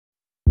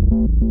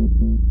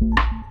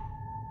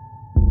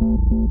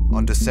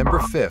On December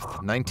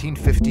 5th,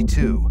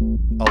 1952,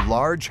 a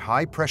large,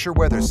 high-pressure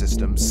weather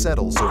system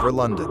settles over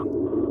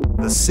London.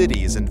 The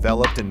city is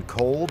enveloped in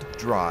cold,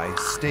 dry,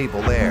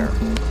 stable air.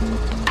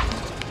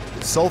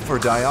 Sulfur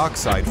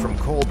dioxide from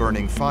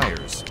coal-burning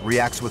fires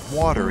reacts with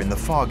water in the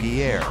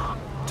foggy air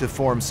to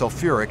form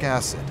sulfuric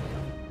acid.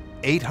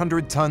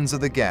 800 tons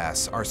of the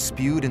gas are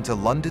spewed into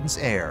London's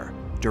air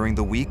during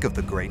the week of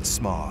the Great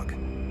Smog.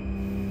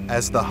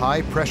 As the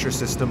high-pressure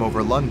system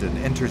over London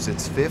enters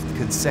its 5th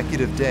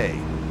consecutive day,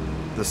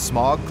 the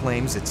smog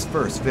claims its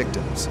first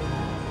victims.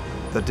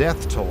 The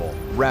death toll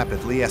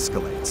rapidly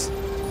escalates.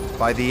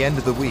 By the end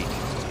of the week,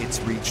 it's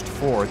reached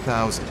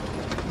 4,000.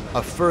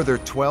 A further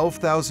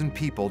 12,000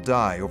 people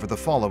die over the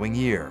following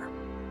year.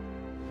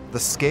 The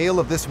scale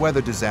of this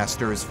weather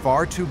disaster is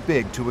far too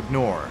big to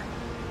ignore.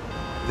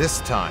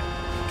 This time,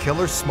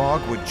 killer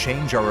smog would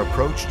change our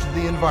approach to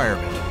the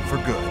environment for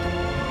good.